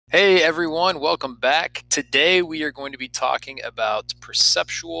Hey everyone, welcome back. Today we are going to be talking about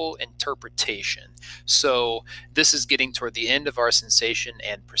perceptual interpretation. So, this is getting toward the end of our sensation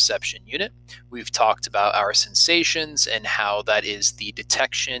and perception unit. We've talked about our sensations and how that is the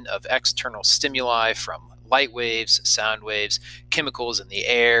detection of external stimuli from light waves, sound waves, chemicals in the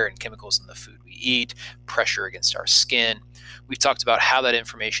air, and chemicals in the food we eat, pressure against our skin. We've talked about how that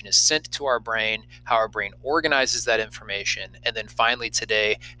information is sent to our brain, how our brain organizes that information, and then finally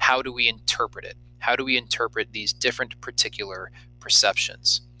today, how do we interpret it? How do we interpret these different particular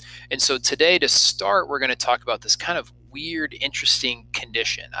perceptions? And so today, to start, we're going to talk about this kind of weird, interesting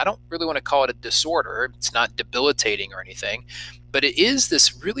condition. I don't really want to call it a disorder, it's not debilitating or anything, but it is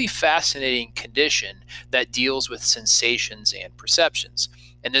this really fascinating condition that deals with sensations and perceptions.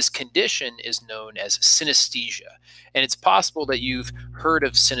 And this condition is known as synesthesia. And it's possible that you've heard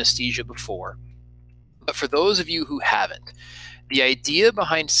of synesthesia before. But for those of you who haven't, the idea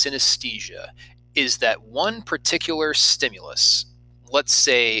behind synesthesia is that one particular stimulus, let's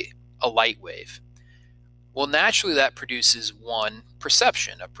say a light wave, well, naturally that produces one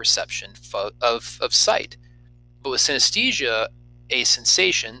perception, a perception of sight. But with synesthesia, a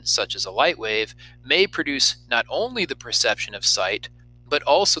sensation, such as a light wave, may produce not only the perception of sight, but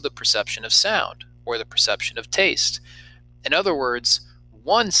also the perception of sound or the perception of taste. In other words,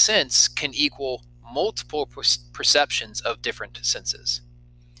 one sense can equal multiple perceptions of different senses.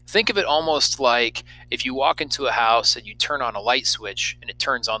 Think of it almost like if you walk into a house and you turn on a light switch and it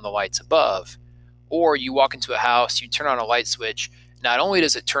turns on the lights above, or you walk into a house, you turn on a light switch, not only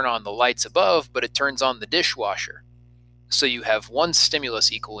does it turn on the lights above, but it turns on the dishwasher. So you have one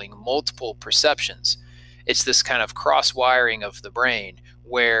stimulus equaling multiple perceptions. It's this kind of cross-wiring of the brain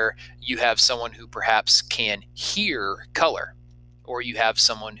where you have someone who perhaps can hear color, or you have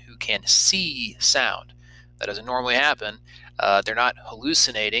someone who can see sound. That doesn't normally happen. They're not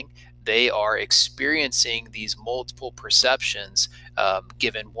hallucinating. They are experiencing these multiple perceptions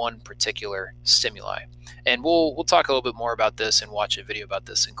given one particular stimuli. And we'll talk a little bit more about this and watch a video about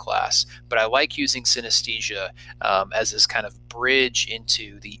this in class. But I like using synesthesia as this kind of bridge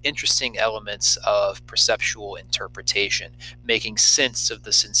into the interesting elements of perceptual interpretation, making sense of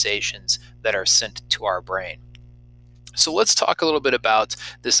the sensations that are sent to our brain. So let's talk a little bit about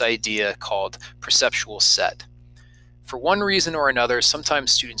this idea called perceptual set. For one reason or another,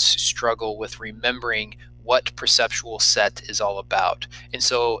 sometimes students struggle with remembering what perceptual set is all about. And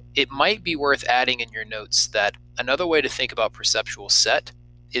so it might be worth adding in your notes that another way to think about perceptual set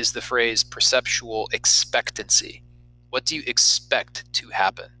is the phrase perceptual expectancy. What do you expect to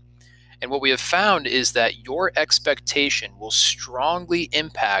happen? And what we have found is that your expectation will strongly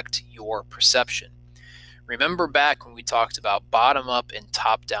impact your perception. Remember back when we talked about bottom-up and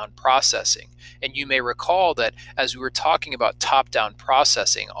top-down processing. And you may recall that as we were talking about top-down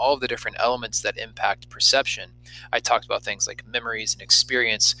processing, all of the different elements that impact perception, I talked about things like memories and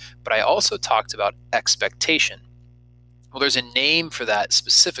experience, but I also talked about expectation. Well, there's a name for that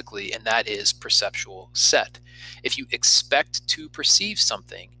specifically, and that is perceptual set. If you expect to perceive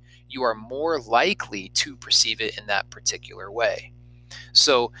something, you are more likely to perceive it in that particular way.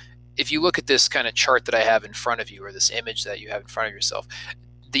 So if you look at this kind of chart that I have in front of you, or this image that you have in front of yourself,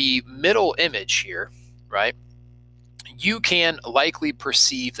 the middle image here, right, you can likely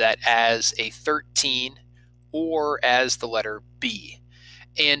perceive that as a 13 or as the letter B.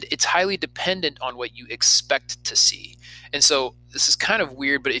 And it's highly dependent on what you expect to see. And so this is kind of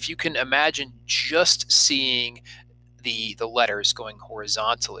weird, but if you can imagine just seeing the letters going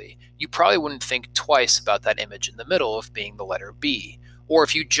horizontally, you probably wouldn't think twice about that image in the middle of being the letter B. Or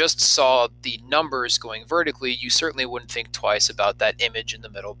if you just saw the numbers going vertically, you certainly wouldn't think twice about that image in the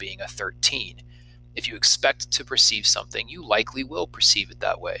middle being a 13. If you expect to perceive something, you likely will perceive it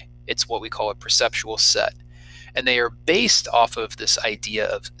that way. It's what we call a perceptual set. And they are based off of this idea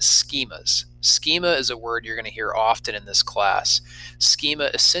of schemas. Schema is a word you're going to hear often in this class. Schema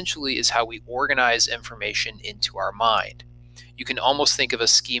essentially is how we organize information into our mind. You can almost think of a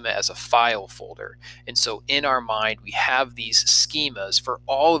schema as a file folder. And so in our mind, we have these schemas for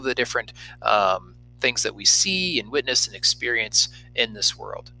all of the different things that we see and witness and experience in this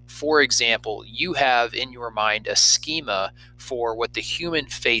world. For example, you have in your mind a schema for what the human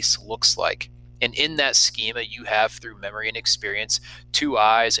face looks like. And in that schema, you have, through memory and experience, 2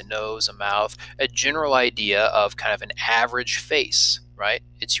 eyes, a nose, a mouth, a general idea of kind of an average face, right?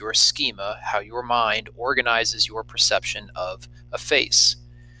 It's your schema, how your mind organizes your perception of a face.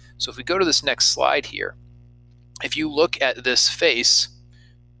 So if we go to this next slide here, if you look at this face,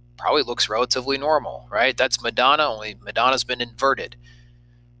 probably looks relatively normal, right? That's Madonna, only Madonna's been inverted.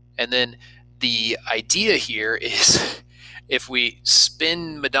 And then the idea here is if we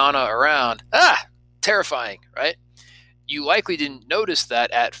spin Madonna around, terrifying, right? You likely didn't notice that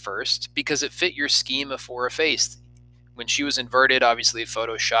at first because it fit your schema for a face. When she was inverted, obviously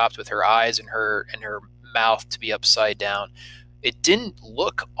photoshopped with her eyes and her mouth to be upside down, it didn't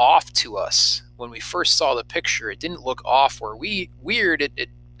look off to us when we first saw the picture. It didn't look off or weird. It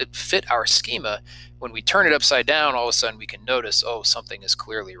fit our schema. When we turn it upside down, all of a sudden we can notice, oh, something is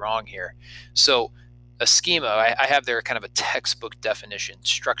clearly wrong here. So a schema, I have there kind of a textbook definition: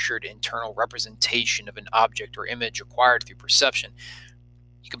 structured internal representation of an object or image acquired through perception.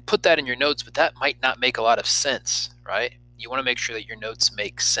 You can put that in your notes, but that might not make a lot of sense, right? You want to make sure that your notes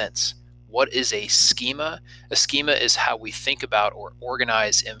make sense. What is a schema? A schema is how we think about or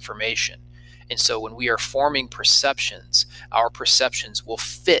organize information. And so when we are forming perceptions, our perceptions will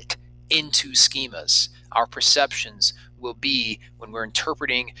fit into schemas. Our perceptions will be, when we're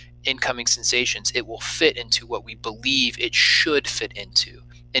interpreting incoming sensations, it will fit into what we believe it should fit into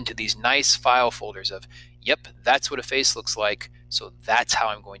these nice file folders of, yep, that's what a face looks like, so that's how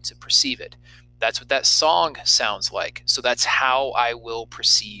I'm going to perceive it. That's what that song sounds like, so that's how I will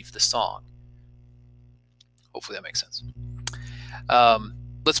perceive the song. Hopefully that makes sense.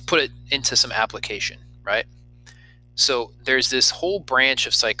 Let's put it into some application, right? So there's this whole branch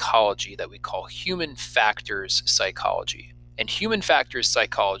of psychology that we call human factors psychology. And human factors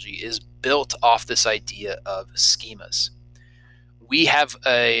psychology is built off this idea of schemas. We have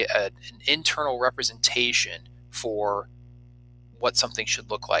an internal representation for what something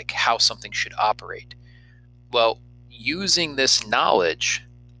should look like, how something should operate. Well, using this knowledge,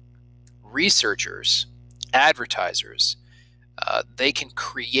 researchers, advertisers, they can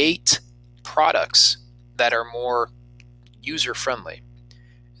create products that are more user-friendly.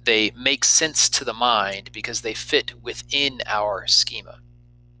 They make sense to the mind because they fit within our schema.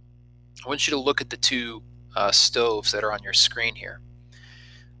 I want you to look at the two stoves that are on your screen here.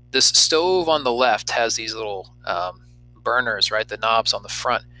 This stove on the left has these little burners, right? The knobs on the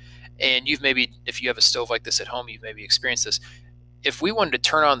front. And you've maybe, if you have a stove like this at home, you've maybe experienced this. If we wanted to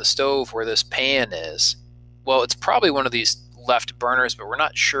turn on the stove where this pan is, well, it's probably one of these left burners, but we're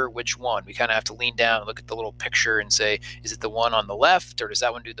not sure which one. We kind of have to lean down and look at the little picture and say, is it the one on the left, or does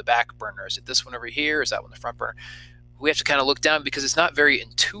that one do the back burner? Is it this one over here? Is that one the front burner? We have to kind of look down because it's not very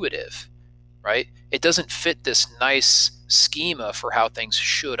intuitive, right? It doesn't fit this nice schema for how things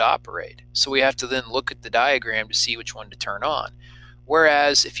should operate. So we have to then look at the diagram to see which one to turn on.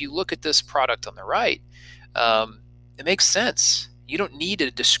 Whereas if you look at this product on the right, it makes sense. You don't need a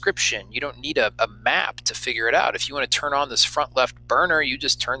description. You don't need a map to figure it out. If you want to turn on this front left burner, you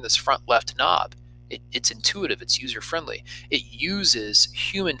just turn this front left knob. It's intuitive. It's user-friendly. It uses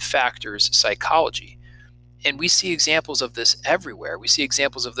human factors psychology. And we see examples of this everywhere. We see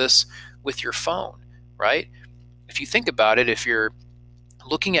examples of this with your phone, right? If you think about it, if you're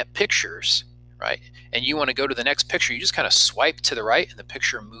looking at pictures, right, and you want to go to the next picture, you just kind of swipe to the right and the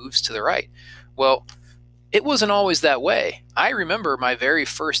picture moves to the right. Well, it wasn't always that way. I remember my very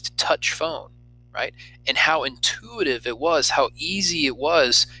first touch phone, right? And how intuitive it was, how easy it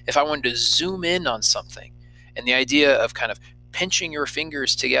was if I wanted to zoom in on something. And the idea of kind of pinching your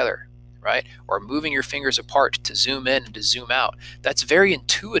fingers together, right? Or moving your fingers apart to zoom in and to zoom out. That's very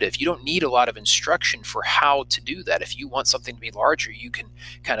intuitive. You don't need a lot of instruction for how to do that. If you want something to be larger, you can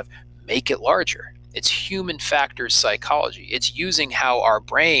kind of make it larger. It's human factors psychology. It's using how our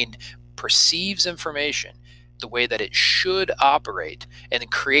brain perceives information the way that it should operate, and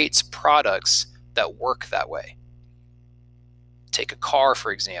it creates products that work that way. Take a car,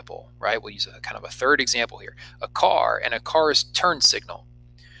 for example, right? We'll use a kind of a third example here. A car and a car's turn signal.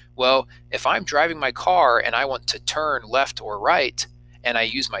 Well, if I'm driving my car and I want to turn left or right, and I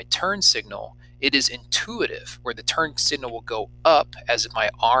use my turn signal, it is intuitive, where the turn signal will go up as if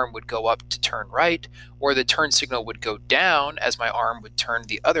my arm would go up to turn right, or the turn signal would go down as my arm would turn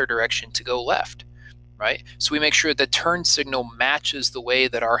the other direction to go left. Right? So we make sure the turn signal matches the way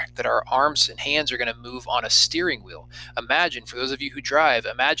that our arms and hands are going to move on a steering wheel. Imagine, for those of you who drive,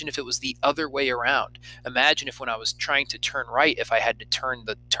 imagine if it was the other way around. Imagine if when I was trying to turn right, if I had to turn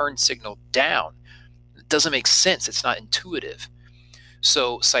the turn signal down. It doesn't make sense. It's not intuitive.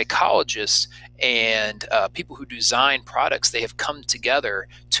 So psychologists and people who design products, they have come together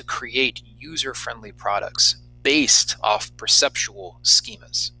to create user-friendly products based off perceptual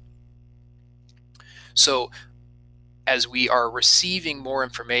schemas. So as we are receiving more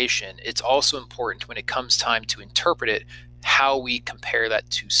information, it's also important when it comes time to interpret it, how we compare that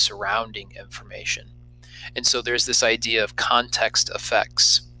to surrounding information. And so there's this idea of context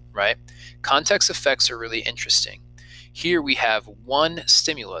effects, right? Context effects are really interesting. Here we have one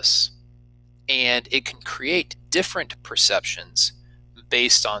stimulus and it can create different perceptions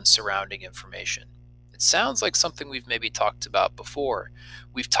based on surrounding information. It sounds like something we've maybe talked about before.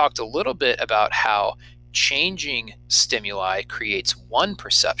 We've talked a little bit about how changing stimuli creates one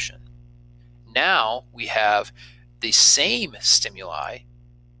perception. Now we have the same stimuli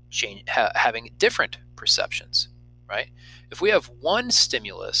having different perceptions, right? If we have one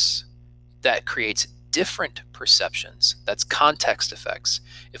stimulus that creates different perceptions, that's context effects.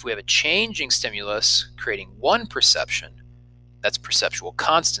 If we have a changing stimulus creating one perception, that's perceptual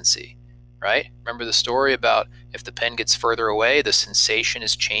constancy, right? Remember the story about if the pen gets further away, the sensation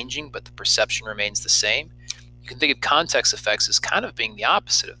is changing, but the perception remains the same? You can think of context effects as kind of being the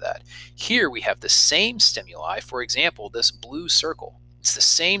opposite of that. Here we have the same stimuli. For example, this blue circle. It's the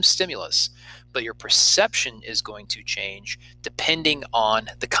same stimulus, but your perception is going to change depending on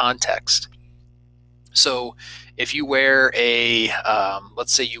the context. So if you wear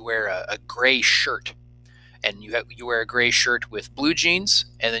let's say you wear a gray shirt, and you wear a gray shirt with blue jeans,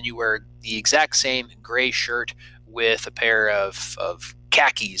 and then you wear the exact same gray shirt with a pair of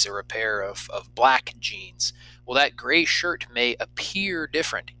khakis or a pair of black jeans. Well, that gray shirt may appear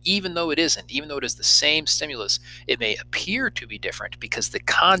different, even though it isn't. Even though it is the same stimulus, it may appear to be different because the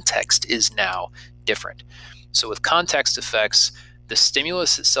context is now different. So with context effects, the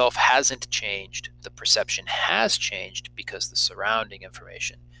stimulus itself hasn't changed. The perception has changed because the surrounding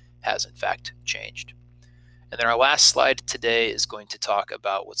information has in fact changed. And then our last slide today is going to talk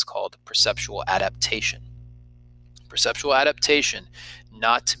about what's called perceptual adaptation. Perceptual adaptation,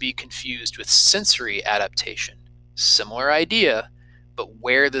 not to be confused with sensory adaptation. Similar idea, but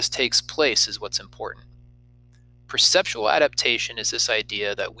where this takes place is what's important. Perceptual adaptation is this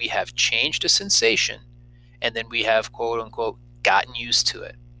idea that we have changed a sensation and then we have, quote unquote, gotten used to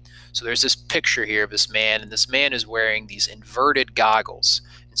it. So there's this picture here of this man, and this man is wearing these inverted goggles.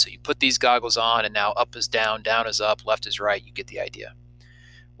 And so you put these goggles on, and now up is down, down is up, left is right. You get the idea.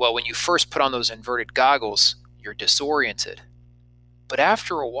 Well, when you first put on those inverted goggles, you're disoriented. But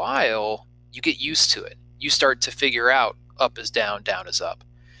after a while, you get used to it. You start to figure out up is down, down is up.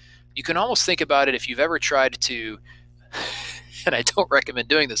 You can almost think about it if you've ever tried to, and I don't recommend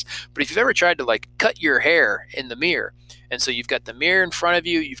doing this, but if you've ever tried to like cut your hair in the mirror, and so you've got the mirror in front of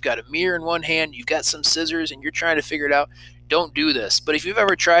you, you've got a mirror in one hand, you've got some scissors, and you're trying to figure it out, don't do this. But if you've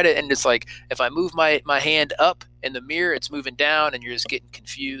ever tried it and it's like, if I move my hand up in the mirror, it's moving down and you're just getting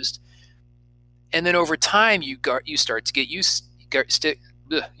confused. And then over time, you start to get used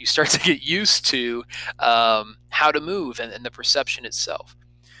to how to move and the perception itself.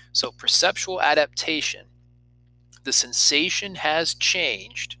 So perceptual adaptation, the sensation has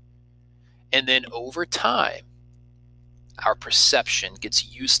changed, and then over time, our perception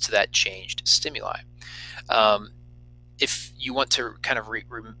gets used to that changed stimuli. If you want to kind of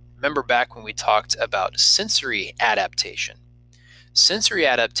remember back when we talked about sensory adaptation, sensory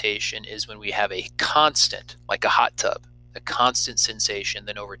adaptation is when we have a constant, like a hot tub, a constant sensation,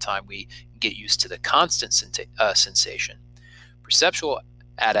 then over time we get used to the constant sensation. Perceptual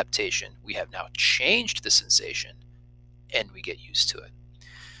adaptation, we have now changed the sensation and we get used to it.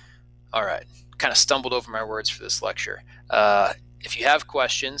 All right, kind of stumbled over my words for this lecture. If you have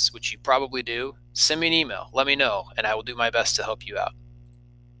questions, which you probably do, send me an email, let me know, and I will do my best to help you out.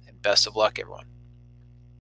 And best of luck, everyone.